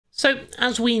So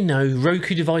as we know,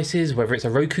 Roku devices, whether it's a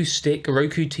Roku stick, a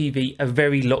Roku TV, are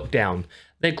very locked down.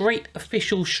 They're great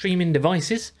official streaming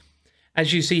devices.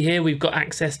 As you see here, we've got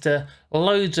access to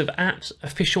loads of apps,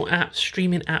 official apps,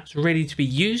 streaming apps ready to be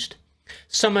used.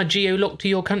 Some are geo-locked to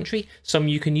your country, some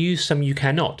you can use, some you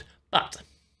cannot. But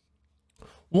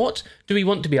what do we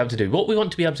want to be able to do? What we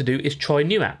want to be able to do is try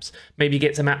new apps. Maybe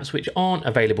get some apps which aren't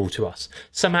available to us.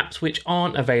 Some apps which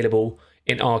aren't available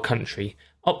in our country.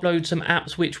 Upload some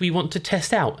apps which we want to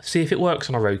test out, see if it works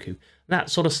on a Roku, that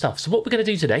sort of stuff. So what we're going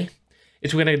to do today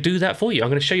is we're going to do that for you. I'm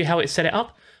going to show you how it's set it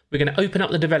up. We're going to open up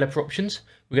the developer options.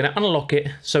 We're going to unlock it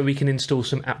so we can install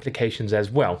some applications as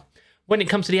well. When it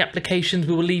comes to the applications,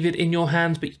 we will leave it in your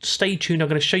hands, but stay tuned. I'm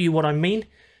going to show you what I mean.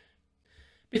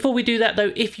 Before we do that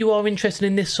though, if you are interested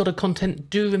in this sort of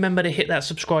content, do remember to hit that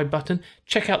subscribe button.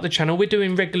 Check out the channel. We're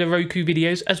doing regular Roku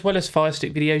videos as well as Fire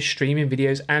Stick videos, streaming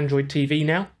videos, Android TV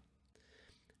now.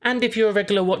 And if you're a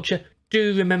regular watcher,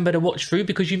 do remember to watch through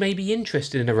because you may be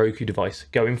interested in a Roku device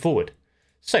going forward.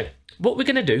 So what we're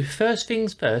going to do, first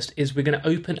things first, is we're going to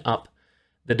open up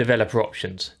the developer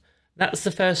options. That's the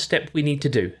first step we need to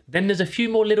do. Then there's a few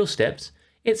more little steps.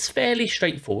 It's fairly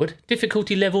straightforward.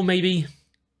 Difficulty level maybe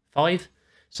 5.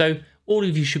 So all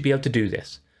of you should be able to do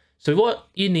this. So what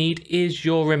you need is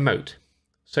your remote.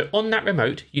 So on that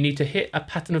remote, you need to hit a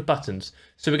pattern of buttons.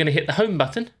 So we're going to hit the home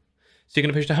button. So you're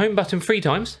going to push the home button 3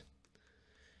 times.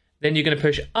 Then you're going to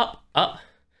push up, up,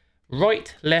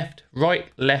 right, left, right,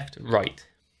 left, right.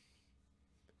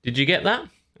 Did you get that?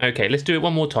 Okay, let's do it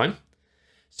one more time.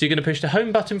 So you're going to push the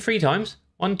home button 3 times.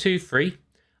 1, 2, 3.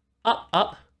 Up,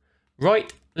 up,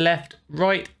 right, left,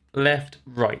 right, left,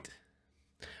 right.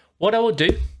 What I will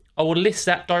do, I will list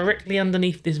that directly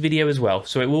underneath this video as well.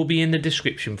 So it will be in the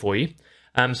description for you.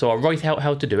 So I'll write out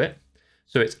how to do it.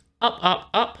 So it's up, up,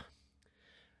 up.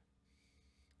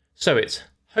 So it's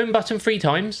home button 3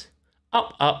 times,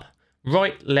 up, up,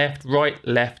 right, left,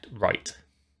 right.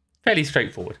 Fairly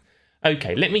straightforward.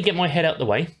 Okay, let me get my head out the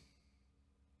way.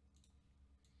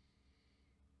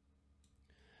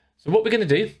 So what we're going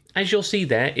to do, as you'll see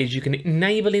there, is you can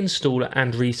enable installer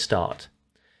and restart.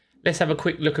 Let's have a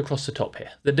quick look across the top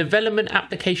here. The development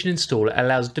application installer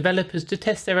allows developers to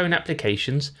test their own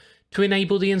applications. To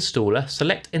enable the installer,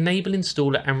 select enable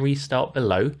installer and restart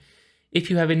below. If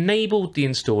you have enabled the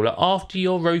installer, after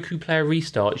your Roku player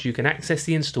restarts, you can access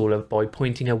the installer by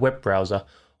pointing a web browser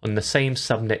on the same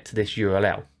subnet to this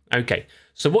URL. Okay,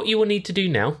 so what you will need to do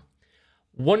now,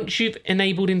 once you've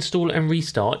enabled install and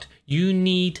restart, you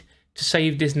need to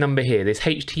save this number here, this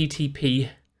HTTP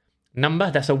number,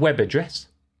 that's a web address,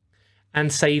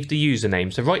 and save the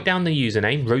username. So write down the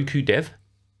username, Roku Dev,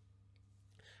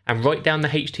 and write down the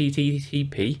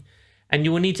HTTP, and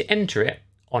you will need to enter it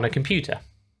on a computer.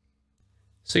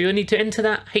 So you'll need to enter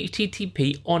that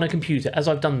HTTP on a computer, as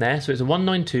I've done there. So it's a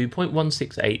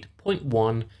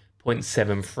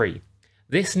 192.168.1.73.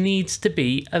 This needs to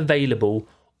be available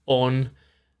on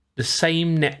the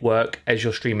same network as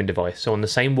your streaming device. So on the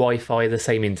same Wi-Fi, the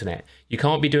same internet. You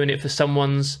can't be doing it for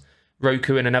someone's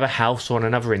Roku in another house or on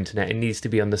another internet. It needs to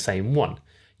be on the same one.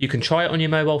 You can try it on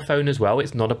your mobile phone as well.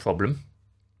 It's not a problem.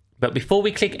 But before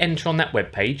we click enter on that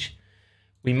web page,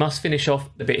 we must finish off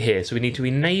the bit here. So we need to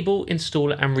enable,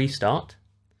 installer and restart.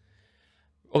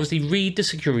 Obviously read the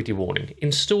security warning.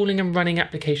 Installing and running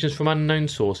applications from unknown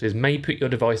sources may put your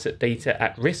device data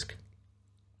at risk.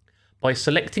 By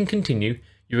selecting continue,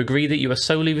 you agree that you are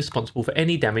solely responsible for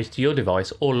any damage to your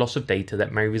device or loss of data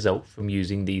that may result from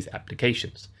using these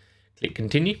applications. Click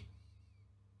continue.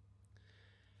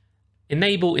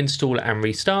 Enable, installer and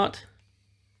restart.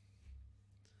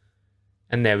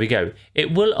 And there we go.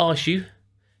 It will ask you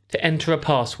to enter a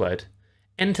password.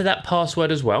 Enter that password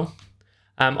as well.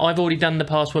 I've already done the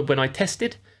password when I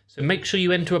tested, so make sure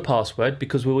you enter a password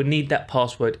because we will need that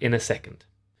password in a second.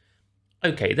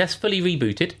 Okay, that's fully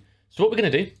rebooted. So what we're going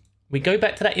to do, we go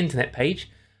back to that internet page,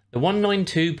 the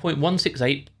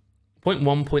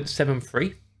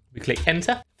 192.168.1.73. We click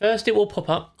enter. First it will pop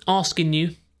up asking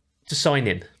you to sign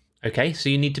in. Okay, so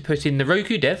you need to put in the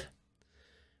Roku Dev,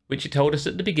 which it told us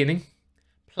at the beginning,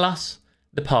 plus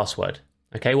the password.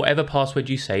 Okay, whatever password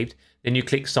you saved, then you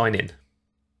click sign in.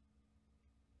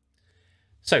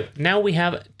 So now we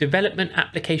have development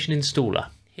application installer.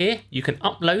 Here you can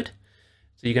upload,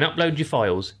 so you can upload your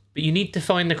files, but you need to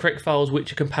find the correct files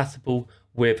which are compatible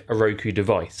with a Roku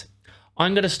device.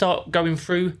 I'm going to start going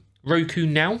through Roku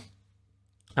now,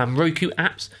 Roku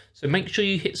apps, so make sure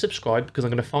you hit subscribe because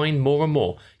I'm going to find more and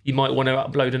more. You might want to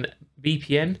upload a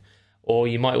VPN, or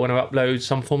you might want to upload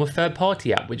some form of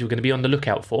third-party app, which we're going to be on the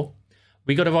lookout for.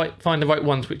 We got to find the right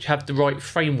ones which have the right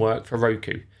framework for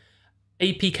Roku.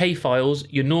 APK files,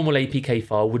 your normal APK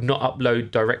file would not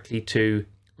upload directly to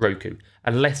Roku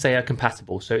unless they are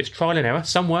compatible. So it's trial and error.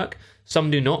 Some work, some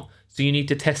do not. So you need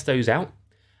to test those out.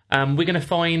 We're going to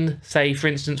find, say, for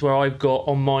instance, where I've got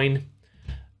on mine,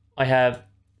 I have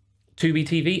Tubi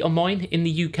TV on mine in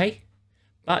the UK,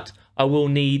 but I will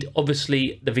need,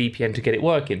 obviously, the VPN to get it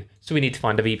working. So we need to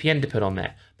find a VPN to put on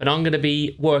there. But I'm going to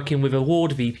be working with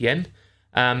Award VPN,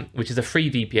 which is a free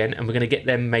VPN, and we're going to get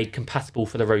them made compatible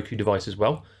for the Roku device as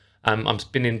well.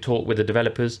 I've been in talk with the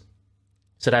developers,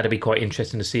 so that'll be quite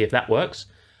interesting to see if that works.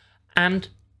 And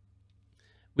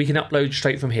we can upload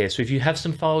straight from here. So if you have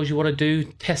some files you want to do,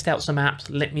 test out some apps,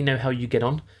 let me know how you get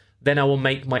on. Then I will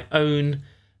make my own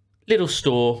little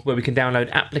store where we can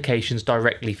download applications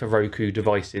directly for Roku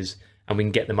devices and we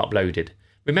can get them uploaded.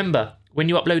 Remember, when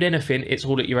you upload anything, it's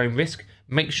all at your own risk.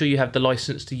 Make sure you have the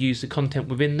license to use the content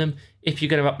within them. If you're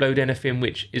going to upload anything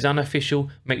which is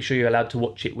unofficial, make sure you're allowed to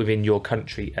watch it within your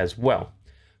country as well.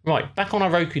 Right, back on our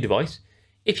Roku device.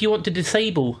 If you want to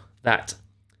disable that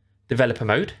developer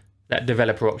mode, that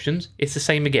developer options, it's the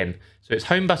same again. So it's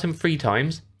home button 3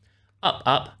 times,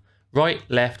 up, right,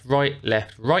 left,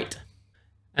 right.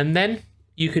 And then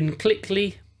you can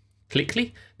clickly,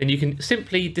 then you can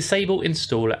simply disable,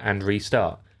 install and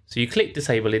restart. So you click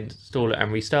disable, install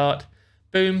and restart,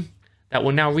 boom, that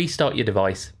will now restart your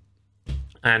device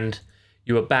and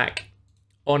you are back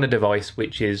on a device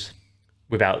which is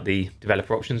without the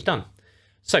developer options done.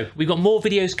 So we've got more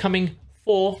videos coming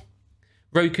for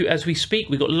Roku as we speak.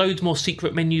 We've got loads more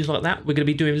secret menus like that. We're going to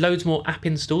be doing loads more app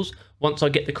installs once I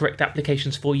get the correct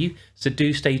applications for you. So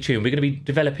do stay tuned. We're going to be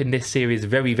developing this series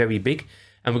very, very big.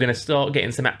 And we're going to start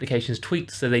getting some applications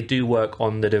tweaked so they do work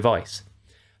on the device.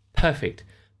 Perfect.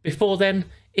 Before then,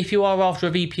 if you are after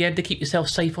a VPN to keep yourself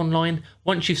safe online,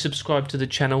 once you've subscribed to the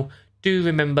channel, do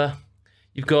remember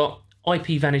you've got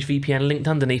IPVanish VPN linked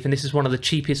underneath. And this is one of the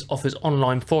cheapest offers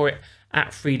online for it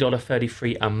at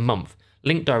 $3.33 a month.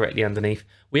 Linked directly underneath.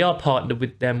 We are partnered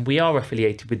with them, we are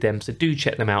affiliated with them, so do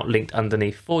check them out, linked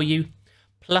underneath for you.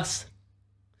 Plus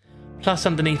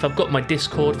underneath I've got my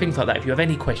Discord, things like that. If you have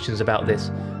any questions about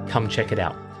this, come check it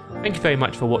out. Thank you very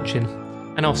much for watching,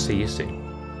 and I'll see you soon.